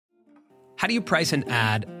How do you price an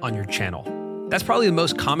ad on your channel? That's probably the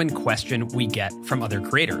most common question we get from other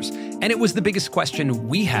creators. And it was the biggest question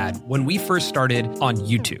we had when we first started on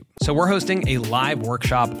YouTube. So we're hosting a live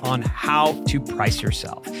workshop on how to price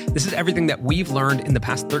yourself. This is everything that we've learned in the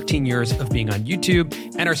past 13 years of being on YouTube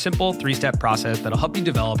and our simple 3-step process that'll help you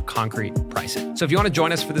develop concrete pricing. So if you want to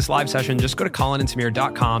join us for this live session, just go to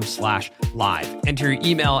colinandsamir.com/live. Enter your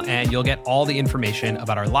email and you'll get all the information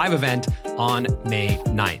about our live event on May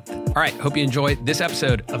 9th. All right, hope you enjoy this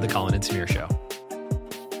episode of The Colin and Samir Show.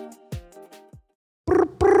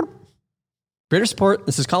 Creator Support,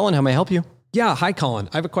 this is Colin. How may I help you? Yeah, hi Colin.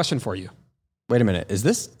 I have a question for you. Wait a minute. Is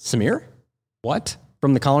this Samir? What?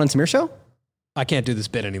 From the Colin and Samir Show? I can't do this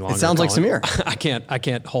bit any longer. It sounds Colin. like Samir. I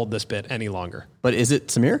can't hold this bit any longer. But is it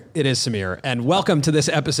Samir? It is Samir. And welcome to this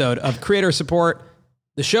episode of Creator Support,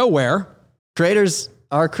 the show where creators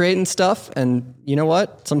are creating stuff, and you know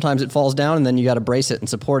what? Sometimes it falls down and then you got to brace it and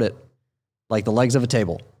support it like the legs of a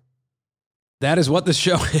table. That is what this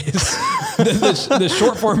show is. The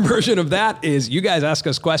short form version of that is you guys ask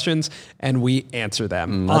us questions and we answer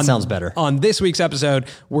them. That sounds better. On this week's episode,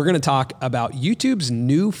 we're going to talk about YouTube's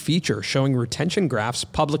new feature showing retention graphs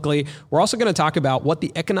publicly. We're also going to talk about what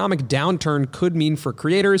the economic downturn could mean for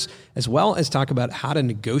creators, as well as talk about how to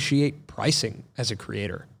negotiate pricing as a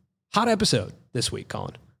creator. Hot episode this week,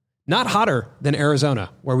 Colin. Not hotter than Arizona,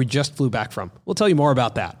 where we just flew back from. We'll tell you more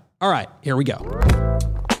about that. All right, here we go.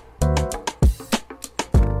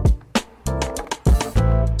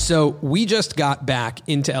 So we just got back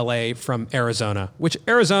into LA from Arizona, which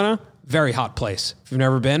Arizona, very hot place. If you've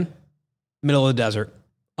never been, middle of the desert,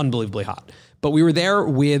 unbelievably hot. But we were there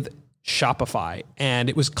with Shopify, and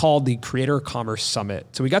it was called the Creator Commerce Summit.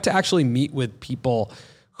 So we got to actually meet with people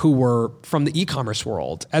who were from the e-commerce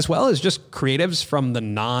world, as well as just creatives from the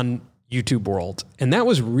non-YouTube world. And that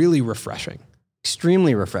was really refreshing.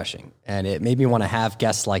 Extremely refreshing. And it made me want to have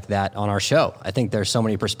guests like that on our show. I think there's so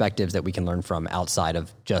many perspectives that we can learn from outside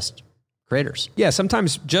of just creators. Yeah,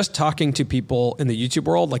 sometimes just talking to people in the YouTube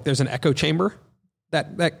world, like there's an echo chamber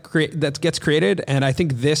that gets created. And I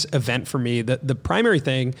think this event for me, the primary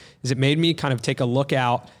thing is it made me kind of take a look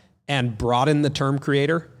out and broaden the term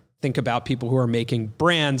creator. Think about people who are making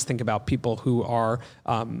brands, think about people who are,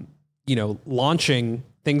 launching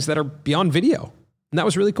things that are beyond video. And that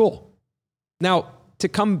was really cool. Now, to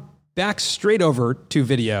come back straight over to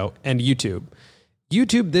video and YouTube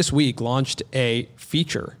this week launched a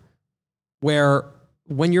feature where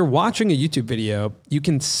when you're watching a YouTube video, you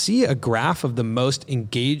can see a graph of the most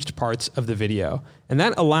engaged parts of the video. And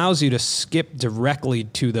that allows you to skip directly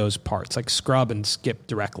to those parts, like scrub and skip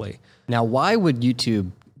directly. Now, why would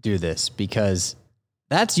YouTube do this? Because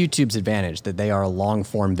that's YouTube's advantage, that they are a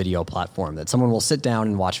long-form video platform, that someone will sit down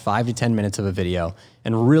and watch 5 to 10 minutes of a video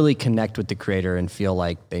and really connect with the creator and feel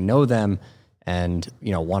like they know them and,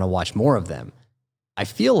 want to watch more of them. I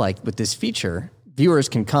feel like with this feature, viewers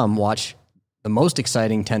can come watch the most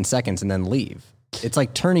exciting 10 seconds and then leave. It's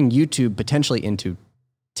like turning YouTube potentially into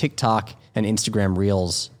TikTok and Instagram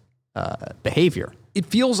Reels behavior. It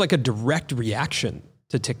feels like a direct reaction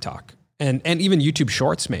to TikTok and even YouTube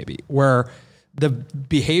Shorts maybe, where the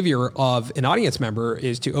behavior of an audience member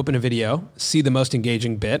is to open a video, see the most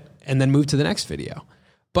engaging bit, and then move to the next video.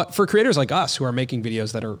 But for creators like us who are making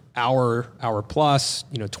videos that are hour plus,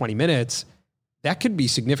 20 minutes, that could be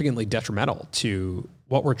significantly detrimental to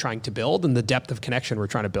what we're trying to build and the depth of connection we're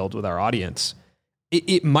trying to build with our audience.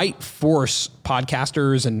 It might force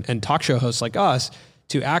podcasters and talk show hosts like us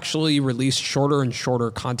to actually release shorter and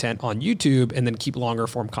shorter content on YouTube and then keep longer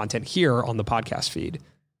form content here on the podcast feed.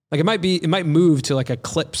 Like it might move to like a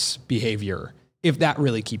clips behavior if that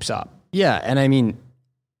really keeps up. Yeah. And I mean,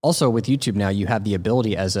 also with YouTube now, you have the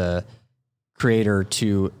ability as a creator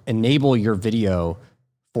to enable your video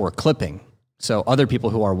for clipping. So other people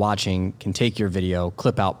who are watching can take your video,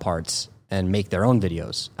 clip out parts, and make their own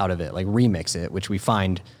videos out of it, like remix it, which we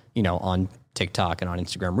find, on TikTok and on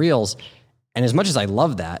Instagram Reels. And as much as I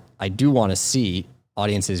love that, I do want to see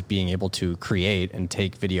audiences being able to create and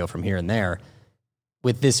take video from here and there.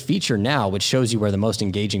 With this feature now, which shows you where the most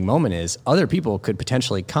engaging moment is, other people could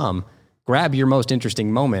potentially come, grab your most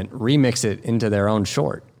interesting moment, remix it into their own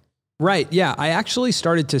short. Right. Yeah. I actually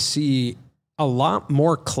started to see a lot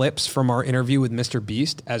more clips from our interview with Mr.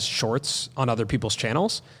 Beast as shorts on other people's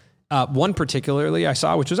channels. One particularly I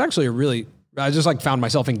saw, which was actually I just found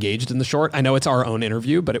myself engaged in the short. I know it's our own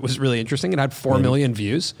interview, but it was really interesting. It had 4 million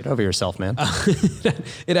views. Get over yourself, man.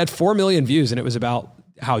 It had 4 million views and it was about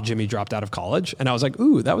how Jimmy dropped out of college. And I was like,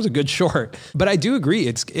 ooh, that was a good short. But I do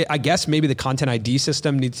agree. I guess maybe the content ID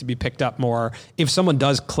system needs to be picked up more. If someone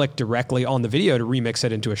does click directly on the video to remix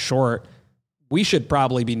it into a short, we should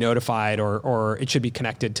probably be notified or it should be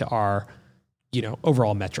connected to our,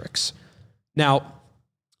 overall metrics. Now,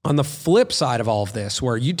 on the flip side of all of this,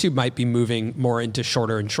 where YouTube might be moving more into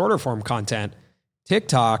shorter and shorter form content,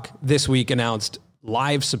 TikTok this week announced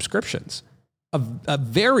live subscriptions, a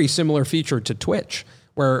very similar feature to Twitch,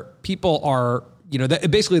 where people are,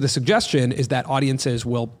 basically the suggestion is that audiences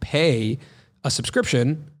will pay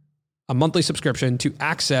a monthly subscription to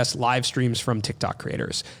access live streams from TikTok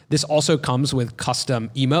creators. This also comes with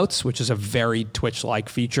custom emotes, which is a very Twitch-like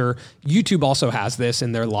feature. YouTube also has this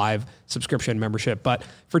in their live subscription membership. But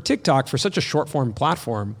for TikTok, for such a short form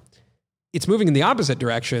platform, it's moving in the opposite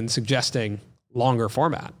direction, suggesting longer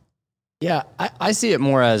format. Yeah, I see it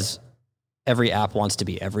more as every app wants to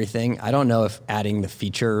be everything. I don't know if adding the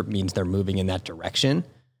feature means they're moving in that direction.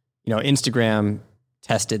 Instagram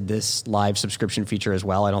tested this live subscription feature as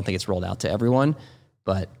well. I don't think it's rolled out to everyone,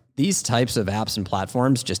 but these types of apps and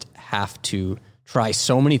platforms just have to try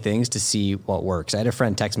so many things to see what works. I had a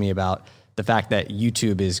friend text me about the fact that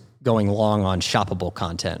YouTube is going long on shoppable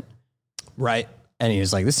content. Right. And he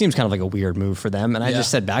was like, this seems kind of like a weird move for them. And I just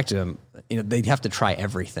said back to him, they'd have to try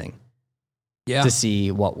everything to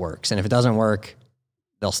see what works. And if it doesn't work,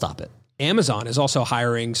 they'll stop it. Amazon is also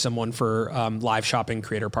hiring someone for live shopping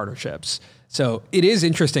creator partnerships. So it is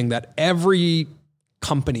interesting that every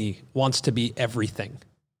company wants to be everything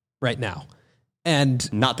right now.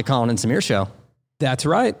 And not the Colin and Samir show. That's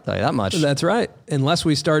right. I'll tell you that much. That's right. Unless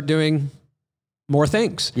we start doing more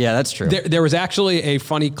things. Yeah, that's true. There was actually a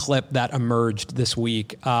funny clip that emerged this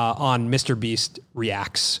week on Mr. Beast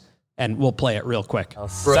Reacts, and we'll play it real quick.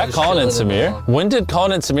 Is that Colin and Samir? When did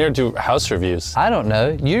Colin and Samir do house reviews? I don't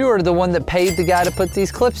know. You are the one that paid the guy to put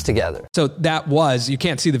these clips together. So that was, you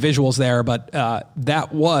can't see the visuals there, but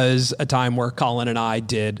that was a time where Colin and I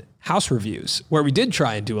did house reviews, where we did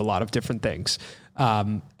try and do a lot of different things.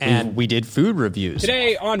 And we did food reviews.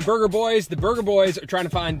 Today on Burger Boys, the Burger Boys are trying to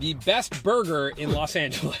find the best burger in Los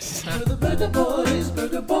Angeles. The Burger Boys,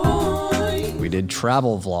 Burger Boys. We did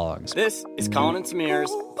travel vlogs. This is Colin and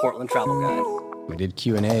Samir's Portland Travel Guide. We did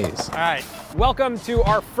Q&As. All right, welcome to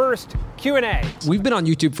our first Q&A. We've been on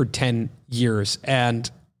YouTube for 10 years, and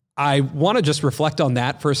I want to just reflect on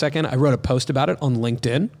that for a second. I wrote a post about it on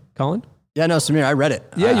LinkedIn, Colin. Yeah, no, Samir, I read it.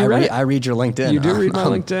 Yeah, you read it. I read your LinkedIn. You do read my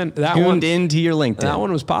LinkedIn. That tuned into your LinkedIn. That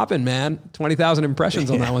one was popping, man. 20,000 impressions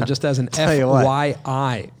on that one, just as an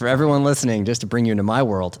FYI. For everyone listening, just to bring you into my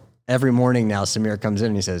world, every morning now, Samir comes in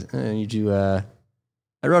and he says,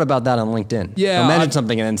 I wrote about that on LinkedIn. Yeah. He'll mention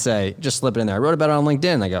something and then say, just slip it in there. I wrote about it on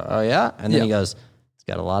LinkedIn. And I go, oh yeah? And then he goes, it's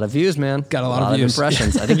got a lot of views, man. Got a lot of views.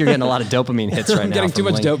 Impressions. I think you're getting a lot of dopamine hits right now. Getting too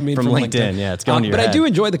much dopamine from LinkedIn. Yeah, it's going to your But head. I do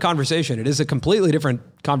enjoy the conversation. It is a completely different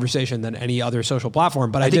conversation than any other social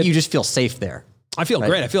platform. But I think you just feel safe there. I feel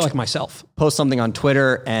great. I feel like myself. Post something on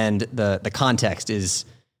Twitter and the context is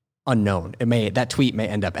unknown. That tweet may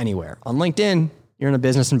end up anywhere. On LinkedIn, you're in a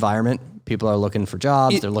business environment. People are looking for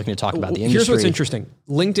jobs. They're looking to talk about the industry. Here's what's interesting.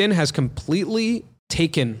 LinkedIn has completely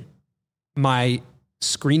taken my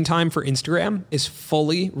screen time for Instagram is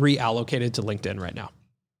fully reallocated to LinkedIn right now.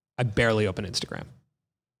 I barely open Instagram.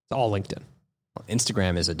 It's all LinkedIn. Well,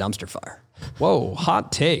 Instagram is a dumpster fire. Whoa,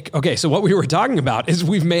 hot take. Okay, so what we were talking about is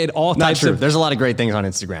we've made all Not types true. of... There's a lot of great things on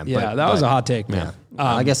Instagram. Yeah, that was a hot take, man.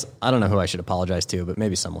 Yeah. I guess, I don't know who I should apologize to, but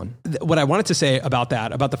maybe someone. What I wanted to say about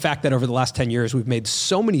that, about the fact that over the last 10 years, we've made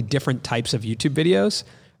so many different types of YouTube videos,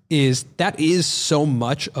 is that is so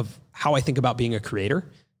much of how I think about being a creator,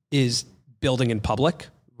 is building in public,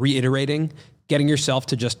 reiterating, getting yourself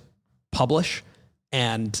to just publish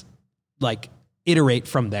and like iterate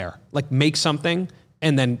from there. Like make something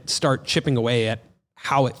and then start chipping away at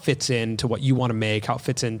how it fits into what you want to make, how it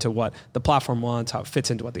fits into what the platform wants, how it fits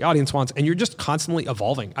into what the audience wants. And you're just constantly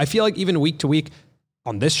evolving. I feel like even week to week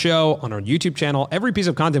on this show, on our YouTube channel, every piece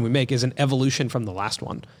of content we make is an evolution from the last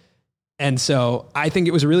one. And so I think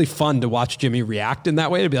it was really fun to watch Jimmy react in that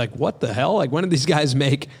way, to be like, what the hell? Like, when did these guys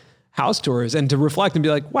make house tours? And to reflect and be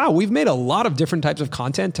like, wow, we've made a lot of different types of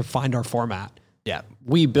content to find our format. Yeah.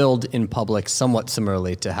 We build in public somewhat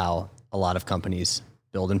similarly to how a lot of companies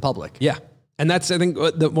build in public. Yeah. And that's, I think,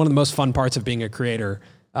 one of the most fun parts of being a creator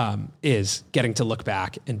is getting to look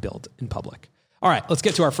back and build in public. All right, let's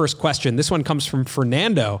get to our first question. This one comes from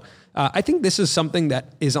Fernando. I think this is something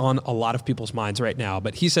that is on a lot of people's minds right now,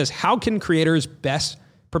 but he says, how can creators best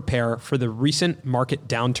prepare for the recent market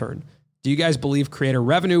downturn? Do you guys believe creator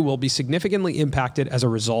revenue will be significantly impacted as a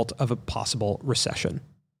result of a possible recession?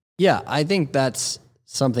 Yeah, I think that's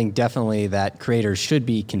something definitely that creators should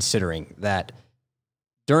be considering, that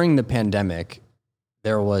during the pandemic,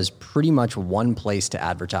 there was pretty much one place to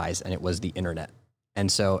advertise, and it was the internet.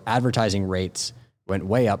 And so advertising rates went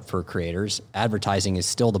way up for creators. Advertising is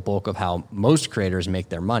still the bulk of how most creators make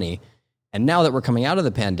their money. And now that we're coming out of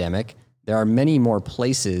the pandemic, there are many more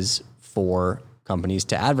places for companies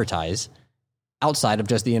to advertise outside of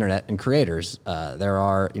just the internet and creators. There's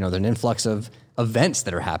an influx of events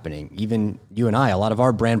that are happening. Even you and I, a lot of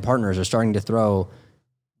our brand partners are starting to throw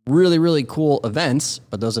really, really cool events,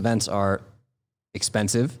 but those events are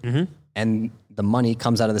expensive and the money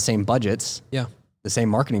comes out of the same budgets, the same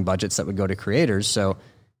marketing budgets that would go to creators. So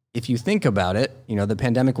if you think about it, the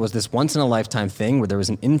pandemic was this once in a lifetime thing where there was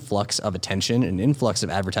an influx of attention, an influx of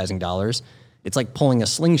advertising dollars. It's like pulling a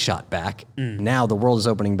slingshot back. Now the world is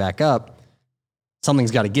opening back up.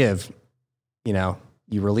 Something's got to give.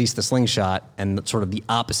 You release the slingshot and sort of the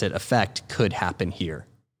opposite effect could happen here.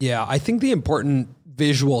 Yeah, I think the important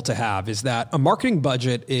visual to have is that a marketing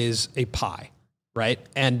budget is a pie, right?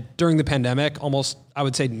 And during the pandemic, almost, I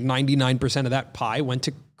would say 99% of that pie went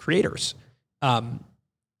to creators.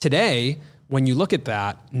 Today, when you look at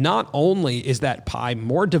that, not only is that pie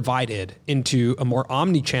more divided into a more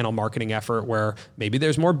omni-channel marketing effort where maybe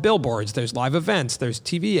there's more billboards, there's live events, there's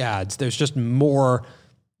TV ads, there's just more,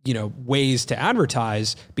 ways to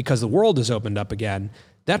advertise because the world has opened up again.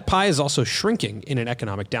 That pie is also shrinking in an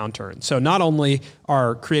economic downturn. So not only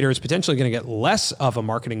are creators potentially going to get less of a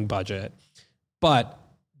marketing budget, but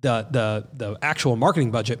the actual marketing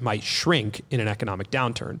budget might shrink in an economic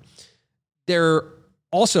downturn.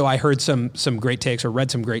 Also, I heard some great takes or read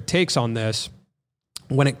some great takes on this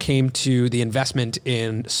when it came to the investment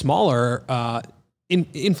in smaller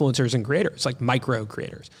influencers and creators, like micro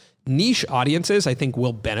creators. Niche audiences, I think,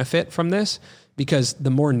 will benefit from this because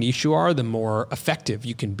the more niche you are, the more effective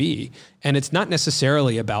you can be. And it's not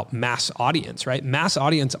necessarily about mass audience, right? Mass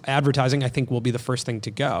audience advertising, I think, will be the first thing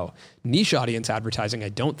to go. Niche audience advertising, I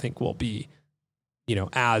don't think will be,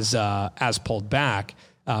 as pulled back.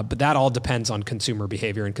 But that all depends on consumer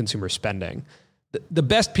behavior and consumer spending. The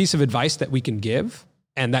best piece of advice that we can give,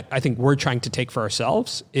 and that I think we're trying to take for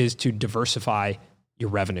ourselves, is to diversify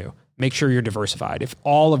your revenue. Make sure you're diversified. If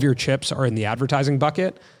all of your chips are in the advertising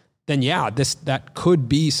bucket, then that could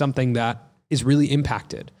be something that is really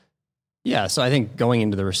impacted. Yeah, so I think going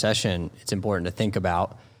into the recession, it's important to think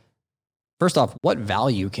about, first off, what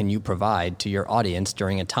value can you provide to your audience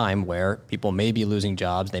during a time where people may be losing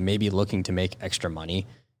jobs, they may be looking to make extra money?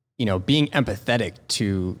 Being empathetic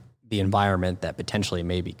to the environment that potentially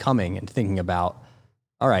may be coming and thinking about,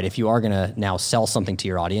 all right, if you are going to now sell something to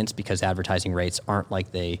your audience because advertising rates aren't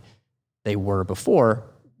like they were before,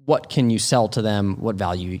 what can you sell to them? What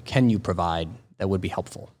value can you provide that would be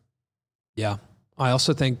helpful? Yeah. I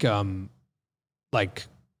also think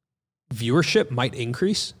viewership might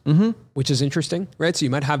increase, which is interesting, right? So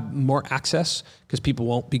you might have more access because people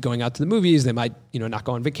won't be going out to the movies. They might, not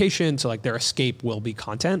go on vacation. So their escape will be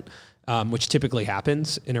content, which typically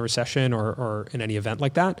happens in a recession or in any event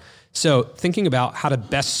like that. So thinking about how to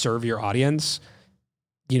best serve your audience,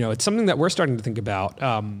 it's something that we're starting to think about.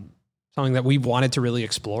 Something that we've wanted to really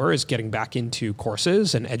explore is getting back into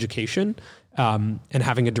courses and education, and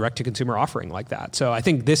having a direct-to-consumer offering like that. So I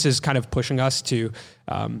think this is kind of pushing us to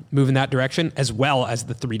move in that direction, as well as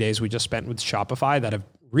the 3 days we just spent with Shopify that have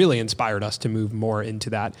really inspired us to move more into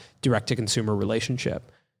that direct-to-consumer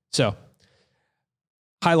relationship. So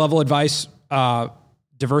high-level advice,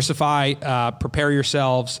 diversify, prepare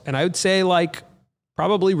yourselves, and I would say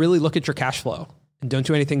probably really look at your cash flow and don't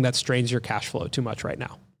do anything that strains your cash flow too much right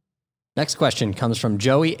now. Next question comes from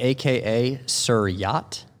Joey, a.k.a. Sir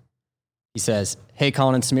Yacht. He says, "Hey,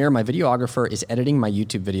 Colin and Samir, my videographer is editing my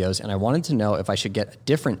YouTube videos, and I wanted to know if I should get a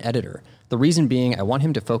different editor. The reason being, I want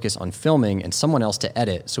him to focus on filming and someone else to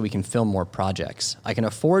edit so we can film more projects. I can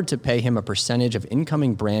afford to pay him a percentage of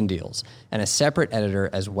incoming brand deals and a separate editor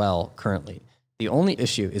as well currently. The only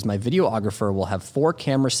issue is my videographer will have 4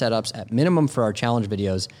 camera setups at minimum for our challenge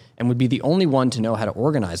videos and would be the only one to know how to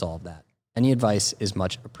organize all of that. Any advice is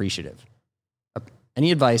much appreciated."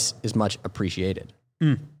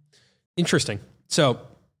 Interesting. So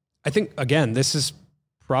I think, again, this is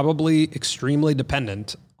probably extremely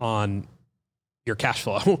dependent on your cash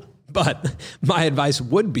flow. But my advice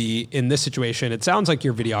would be in this situation, it sounds like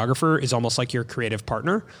your videographer is almost like your creative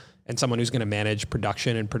partner and someone who's going to manage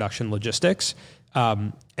production and production logistics.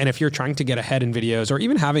 And if you're trying to get ahead in videos or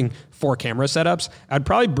even having 4 camera setups, I'd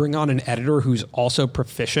probably bring on an editor who's also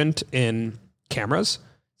proficient in cameras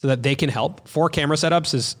so that they can help. 4 camera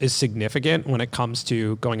setups is significant when it comes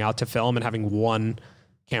to going out to film and having one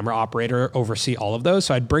camera operator oversee all of those.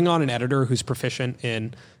 So I'd bring on an editor who's proficient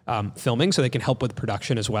in filming so they can help with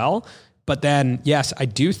production as well. But then, yes, I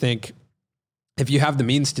do think if you have the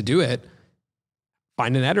means to do it,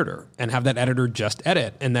 find an editor and have that editor just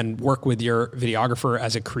edit, and then work with your videographer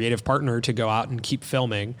as a creative partner to go out and keep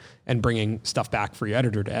filming and bringing stuff back for your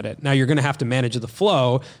editor to edit. Now you're going to have to manage the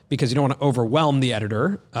flow because you don't want to overwhelm the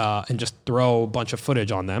editor and just throw a bunch of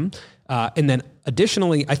footage on them. And then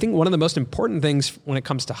additionally, I think one of the most important things when it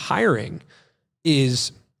comes to hiring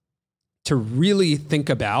is to really think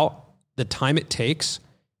about the time it takes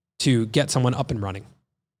to get someone up and running.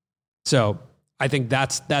 So I think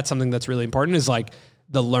that's something that's really important, is like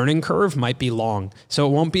the learning curve might be long. So it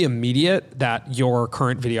won't be immediate that your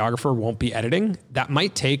current videographer won't be editing. That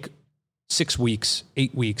might take 6 weeks,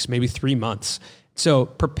 8 weeks, maybe 3 months. So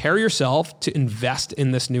prepare yourself to invest in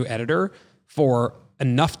this new editor for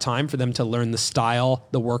enough time for them to learn the style,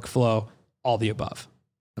 the workflow, all the above.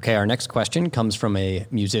 Okay, our next question comes from a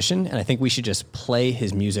musician, and I think we should just play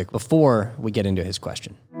his music before we get into his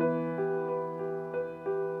question.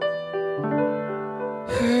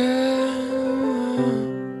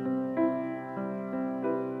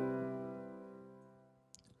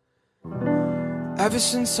 Ever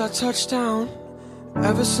since I touched down,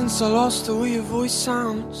 ever since I lost the way your voice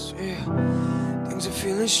sounds, yeah, things are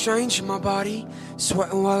feeling strange in my body,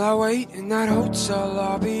 sweating while I wait in that hotel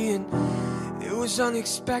lobby, and it was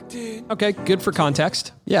unexpected. Okay, good for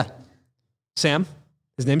context. Yeah. Sam,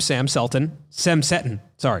 his name's Sam Selton. Sam Setton,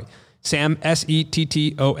 sorry. Sam,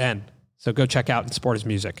 Setton. So go check out and support his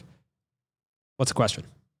music. What's the question?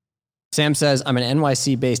 Sam says, I'm an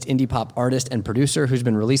NYC-based indie pop artist and producer who's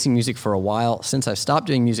been releasing music for a while. Since I've stopped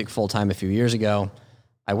doing music full-time a few years ago,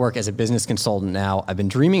 I work as a business consultant now. I've been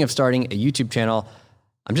dreaming of starting a YouTube channel.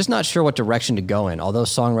 I'm just not sure what direction to go in. Although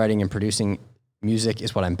songwriting and producing music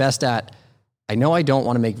is what I'm best at, I know I don't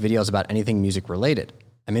want to make videos about anything music-related.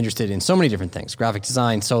 I'm interested in so many different things: graphic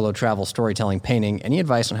design, solo travel, storytelling, painting. Any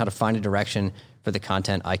advice on how to find a direction for the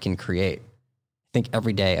content I can create? Think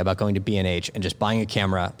every day about going to B&H and just buying a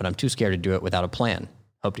camera, but I'm too scared to do it without a plan.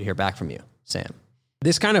 Hope to hear back from you, Sam.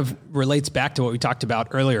 This kind of relates back to what we talked about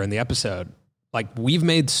earlier in the episode. Like, we've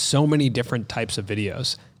made so many different types of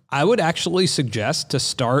videos. I would actually suggest to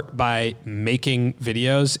start by making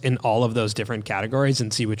videos in all of those different categories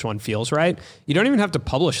and see which one feels right. You don't even have to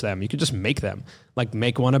publish them. You could just make them. Like,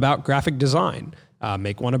 make one about graphic design,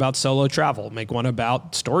 make one about solo travel, make one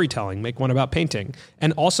about storytelling, make one about painting,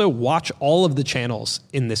 and also watch all of the channels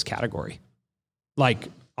in this category. Like,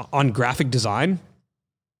 on graphic design,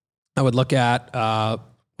 I would look at,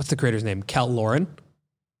 what's the creator's name? Kel Lauren.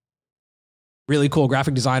 Really cool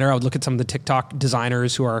graphic designer. I would look at some of the TikTok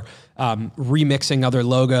designers who are remixing other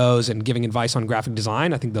logos and giving advice on graphic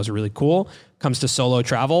design. I think those are really cool. Comes to solo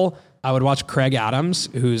travel, I would watch Craig Adams,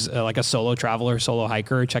 who's like a solo traveler, solo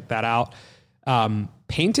hiker. Check that out.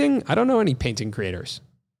 Painting, I don't know any painting creators,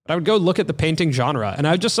 but I would go look at the painting genre, and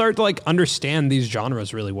I would just start to like understand these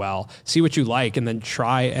genres really well, see what you like, and then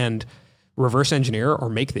try and reverse engineer or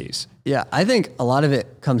make these. Yeah, I think a lot of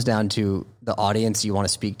it comes down to the audience you want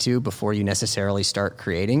to speak to before you necessarily start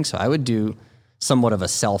creating. So I would do somewhat of a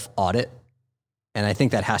self-audit, and I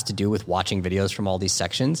think that has to do with watching videos from all these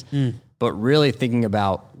sections, but really thinking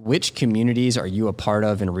about which communities are you a part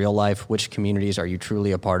of in real life, which communities are you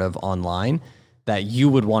truly a part of online that you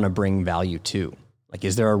would want to bring value to. Like,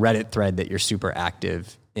 is there a Reddit thread that you're super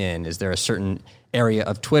active in? Is there a certain area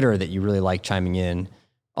of Twitter that you really like chiming in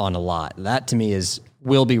on a lot? That to me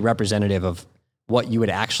will be representative of what you would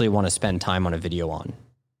actually want to spend time on a video on.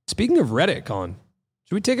 Speaking of Reddit, Colin,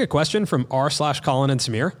 should we take a question from r/Colin and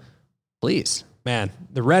Samir? Please. Man,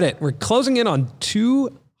 the Reddit, we're closing in on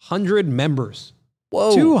 200 members.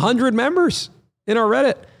 Whoa. 200 members in our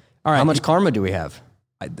Reddit. All right. How much karma do we have?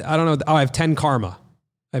 I don't know. Oh, I have 10 karma.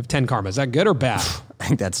 Is that good or bad? I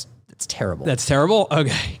think that's terrible. That's terrible?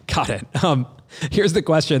 Okay, got it. Here's the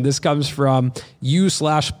question. This comes from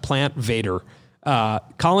you/Plant Vader.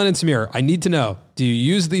 Colin and Samir, I need to know, do you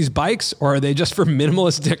use these bikes or are they just for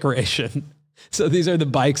minimalist decoration? So these are the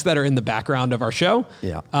bikes that are in the background of our show.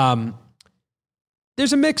 Yeah.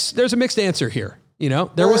 There's a mixed answer here. You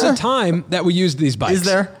know, there was a time that we used these bikes. Is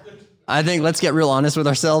there? I think let's get real honest with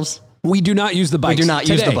ourselves. We do not use the bikes. We do not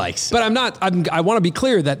use today. the bikes. But I want to be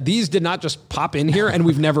clear that these did not just pop in here and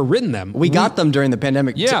we've never ridden them. We got them during the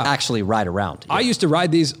pandemic to Yeah. actually ride around. I used to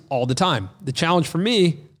ride these all the time. The challenge for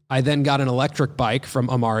me, I then got an electric bike from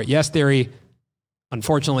Amar at Yes Theory.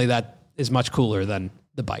 Unfortunately, that is much cooler than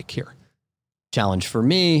the bike here. Challenge for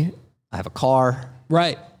me, I have a car.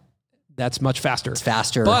 Right. That's much faster. It's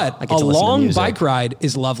faster. But I a get to listen to long music. bike ride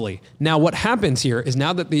is lovely. Now, what happens here is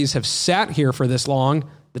now that these have sat here for this long,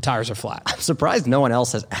 the tires are flat. I'm surprised no one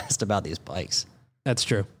else has asked about these bikes. That's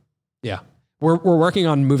true. Yeah. We're working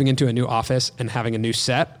on moving into a new office and having a new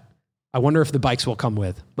set. I wonder if the bikes will come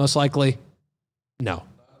with. Most likely, No,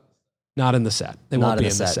 not in the set. They Not won't in be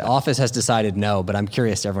the in the set. set. Office has decided no, but I'm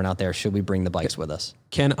curious to everyone out there, should we bring the bikes with us?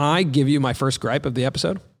 Can I give you my first gripe of the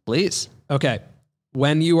episode? Please. Okay.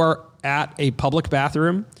 When you are at a public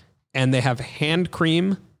bathroom and they have hand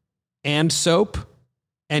cream and soap,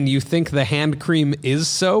 and you think the hand cream is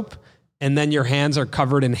soap, and then your hands are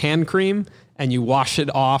covered in hand cream and you wash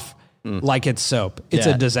it off like it's soap. It's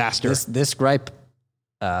a disaster. This gripe,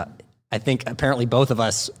 I think apparently both of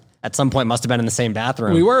us at some point must have been in the same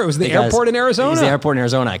bathroom. We were. It was the airport in Arizona. It was the airport in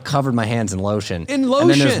Arizona. I covered my hands in lotion. In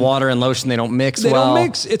lotion. And then there's water and lotion. They don't mix They well. don't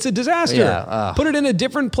mix. It's a disaster. Yeah, Put it in a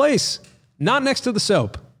different place, not next to the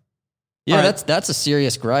soap. Yeah, All right. that's a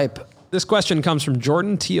serious gripe. This question comes from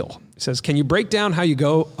Jordan Teal. He says, can you break down how you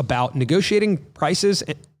go about negotiating prices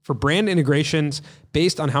for brand integrations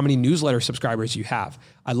based on how many newsletter subscribers you have?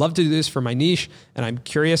 I love to do this for my niche, and I'm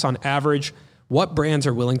curious on average what brands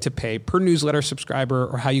are willing to pay per newsletter subscriber,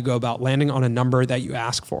 or how you go about landing on a number that you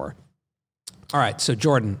ask for. All right, so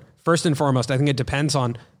Jordan, first and foremost, I think it depends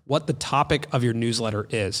on what the topic of your newsletter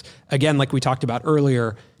is. Again, like we talked about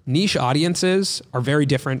earlier, niche audiences are very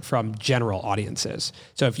different from general audiences.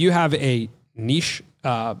 So if you have a niche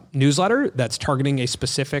newsletter that's targeting a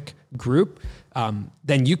specific group,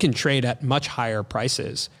 then you can trade at much higher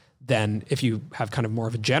prices than if you have kind of more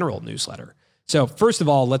of a general newsletter. So first of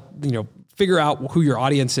all, figure out who your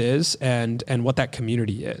audience is and what that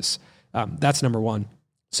community is. That's number one.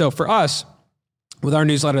 So for us, with our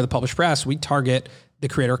newsletter, The Published Press, we target the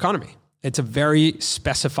creator economy. It's a very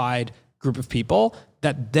specified group of people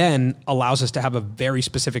that then allows us to have a very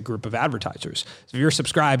specific group of advertisers. So if you're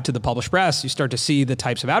subscribed to The Published Press, you start to see the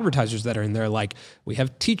types of advertisers that are in there. Like we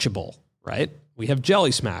have Teachable, right? We have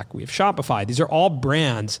Jelly Smack, we have Shopify. These are all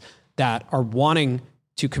brands that are wanting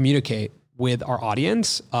to communicate with our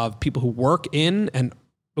audience of people who work in and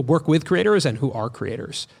work with creators and who are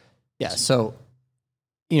creators. Yeah. So,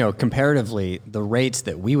 comparatively, the rates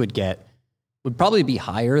that we would get would probably be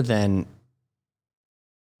higher than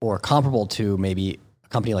or comparable to maybe a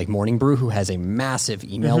company like Morning Brew, who has a massive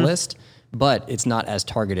email list, but it's not as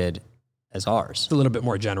targeted as ours. It's a little bit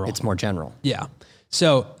more general. It's more general. Yeah.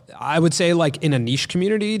 So I would say like in a niche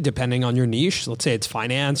community, depending on your niche, let's say it's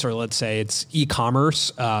finance or let's say it's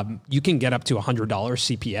e-commerce, you can get up to $100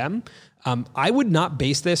 CPM. I would not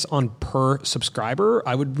base this on per subscriber.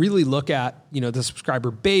 I would really look at, the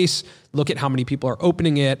subscriber base, look at how many people are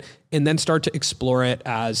opening it, and then start to explore it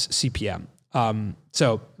as CPM.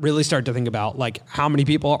 So really start to think about like how many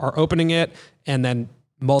people are opening it and then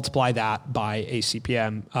multiply that by a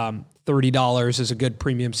CPM. $30 is a good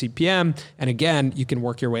premium CPM. And again, you can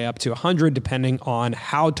work your way up to 100 depending on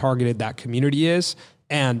how targeted that community is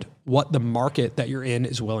and what the market that you're in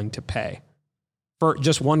is willing to pay. For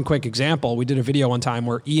just one quick example, we did a video one time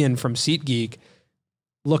where Ian from SeatGeek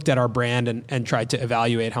looked at our brand and tried to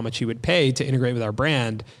evaluate how much he would pay to integrate with our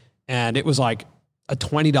brand. And it was like a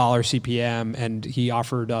 $20 CPM and he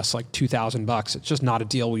offered us like $2,000. It's just not a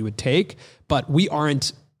deal we would take, but we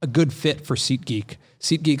aren't a good fit for SeatGeek.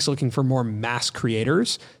 SeatGeek's looking for more mass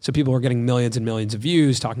creators. So people are getting millions and millions of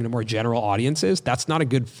views, talking to more general audiences. That's not a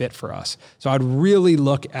good fit for us. So I'd really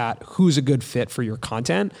look at who's a good fit for your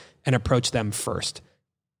content and approach them first.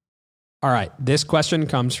 All right. This question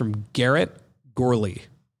comes from Garrett Gorley.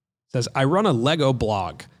 It says, I run a Lego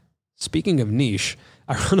blog. Speaking of niche,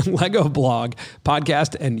 I run a Lego blog,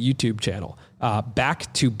 podcast, and YouTube channel.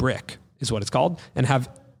 Back to Brick is what it's called, and have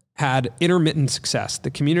had intermittent success.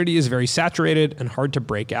 The community is very saturated and hard to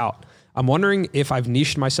break out. I'm wondering if I've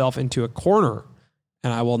niched myself into a corner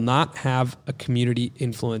and I will not have a community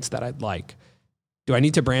influence that I'd like. Do I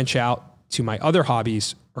need to branch out to my other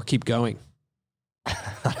hobbies or keep going?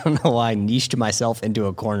 I don't know why I niched myself into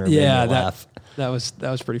a corner. Yeah, made me laugh. that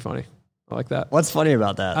was pretty funny. I like that. What's funny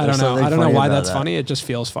about that? I don't There's know. something I don't know funny why about that's that. funny. It just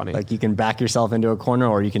feels funny. Like you can back yourself into a corner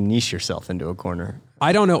or you can niche yourself into a corner.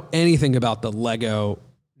 I don't know anything about the Lego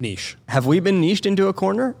niche. Have we been niched into a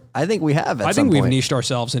corner? I think we have. I think we've niched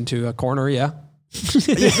ourselves into a corner. Yeah.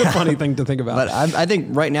 It's a funny thing to think about. But I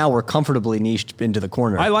think right now we're comfortably niched into the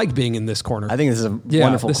corner. I like being in this corner. I think this is a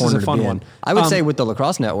wonderful this corner is a fun to be one. in. I would say with the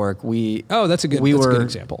Lacrosse Network, that's a good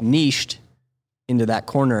example. Niched into that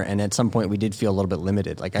corner, and at some point we did feel a little bit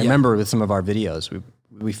limited. Like I remember with some of our videos,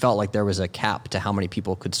 we felt like there was a cap to how many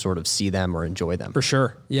people could sort of see them or enjoy them. For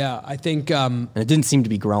sure. Yeah, I think and it didn't seem to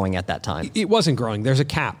be growing at that time. It wasn't growing. There's a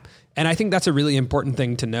cap. And I think that's a really important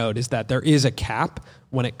thing to note is that there is a cap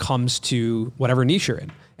when it comes to whatever niche you're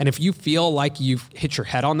in. And if you feel like you've hit your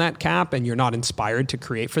head on that cap and you're not inspired to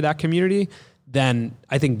create for that community, then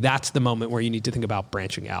I think that's the moment where you need to think about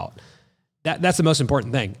branching out. That's the most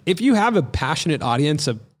important thing. If you have a passionate audience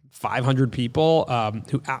of 500 people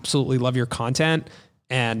who absolutely love your content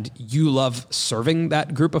and you love serving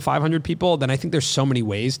that group of 500 people, then I think there's so many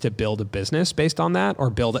ways to build a business based on that, or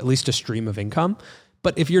build at least a stream of income.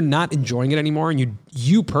 But if you're not enjoying it anymore and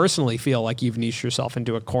you personally feel like you've niched yourself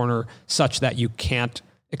into a corner such that you can't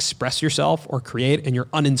express yourself or create and you're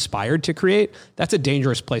uninspired to create, that's a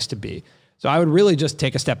dangerous place to be. So I would really just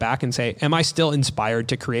take a step back and say, am I still inspired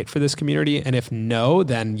to create for this community? And if no,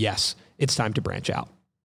 then yes, it's time to branch out.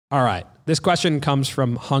 All right. This question comes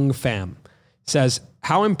from Hung Pham. It says,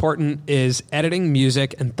 how important is editing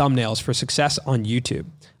music and thumbnails for success on YouTube?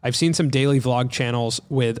 I've seen some daily vlog channels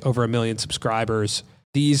with over 1 million subscribers.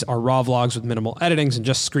 These are raw vlogs with minimal editings and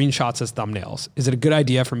just screenshots as thumbnails. Is it a good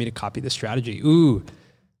idea for me to copy this strategy? Ooh,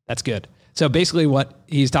 that's good. So basically what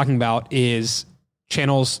he's talking about is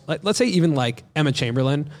channels, let's say even like Emma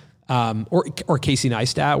Chamberlain, or Casey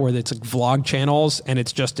Neistat, where it's like vlog channels and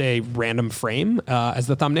it's just a random frame as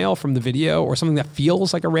the thumbnail from the video, or something that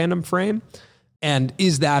feels like a random frame. And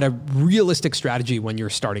is that a realistic strategy when you're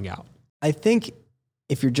starting out? I think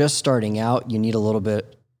if you're just starting out, you need a little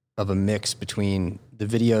bit of a mix between the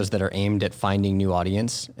videos that are aimed at finding new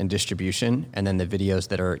audience and distribution, and then the videos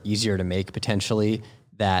that are easier to make potentially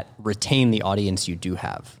that retain the audience you do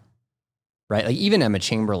have, right? Like even Emma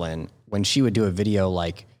Chamberlain, when she would do a video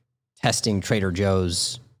like testing Trader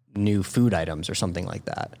Joe's new food items or something like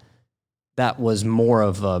that, that was more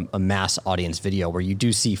of a mass audience video where you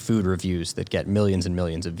do see food reviews that get millions and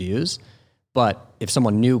millions of views. But if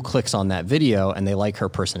someone new clicks on that video and they like her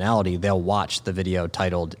personality, they'll watch the video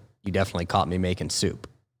titled, "You Definitely Caught Me Making Soup."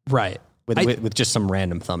 Right. With just some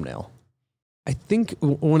random thumbnail. I think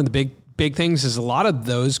one of the big things is a lot of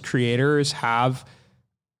those creators have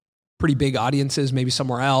pretty big audiences, maybe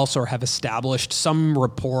somewhere else, or have established some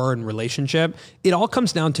rapport and relationship. It all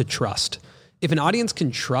comes down to trust. If an audience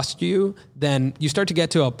can trust you, then you start to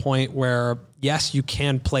get to a point where, yes, you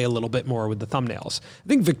can play a little bit more with the thumbnails. I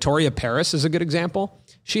think Victoria Paris is a good example.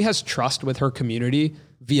 She has trust with her community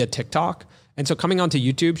via TikTok. And so coming onto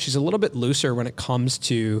YouTube, she's a little bit looser when it comes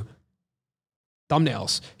to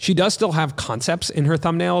thumbnails. She does still have concepts in her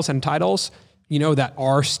thumbnails and titles, that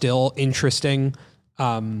are still interesting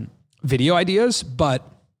video ideas, but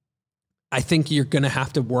I think you're going to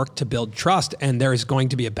have to work to build trust. And there is going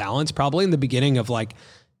to be a balance probably in the beginning of like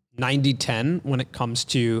 90-10 when it comes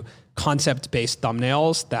to concept-based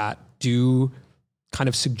thumbnails that do kind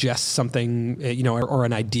of suggest something, or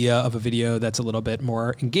an idea of a video that's a little bit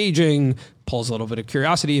more engaging, pulls a little bit of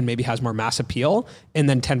curiosity and maybe has more mass appeal. And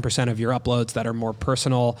then 10% of your uploads that are more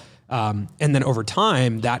personal. And then over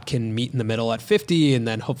time that can meet in the middle at 50. And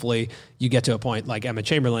then hopefully you get to a point like Emma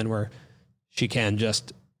Chamberlain where she can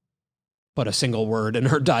just put a single word in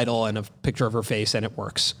her title and a picture of her face and it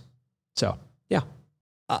works. So, yeah.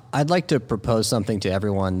 I'd like to propose something to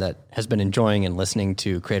everyone that has been enjoying and listening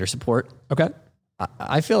to Creator Support. Okay.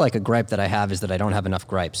 I feel like a gripe that I have is that I don't have enough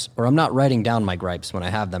gripes, or I'm not writing down my gripes when I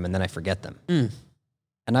have them and then I forget them.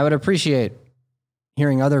 And I would appreciate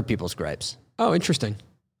hearing other people's gripes. Oh, interesting.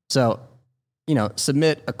 So,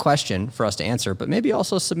 submit a question for us to answer, but maybe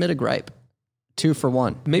also submit a gripe. 2 for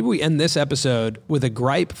 1. Maybe we end this episode with a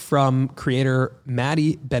gripe from creator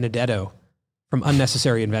Maddie Benedetto from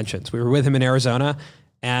Unnecessary Inventions. We were with him in Arizona,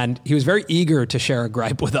 and he was very eager to share a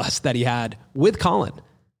gripe with us that he had with Colin.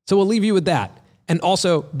 So we'll leave you with that. And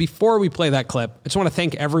also, before we play that clip, I just want to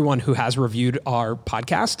thank everyone who has reviewed our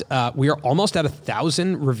podcast. We are almost at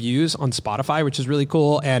 1,000 reviews on Spotify, which is really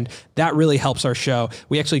cool. And that really helps our show.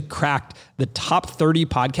 We actually cracked the top 30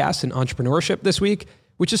 podcasts in entrepreneurship this week,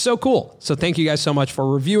 which is so cool. So thank you guys so much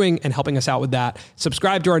for reviewing and helping us out with that.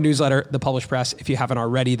 Subscribe to our newsletter, The Published Press, if you haven't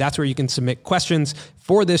already. That's where you can submit questions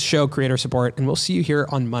for this show, Creator Support, and we'll see you here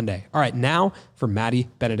on Monday. All right, now for Maddie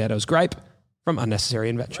Benedetto's gripe from Unnecessary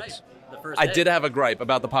Inventions. I did have a gripe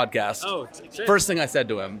about the podcast. Oh, first thing I said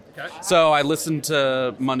to him. Okay. So I listened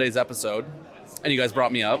to Monday's episode, and you guys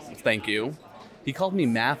brought me up. Thank you. He called me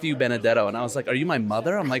Matthew Benedetto, and I was like, "Are you my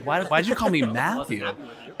mother?" I'm like, "Why'd you call me Matthew?"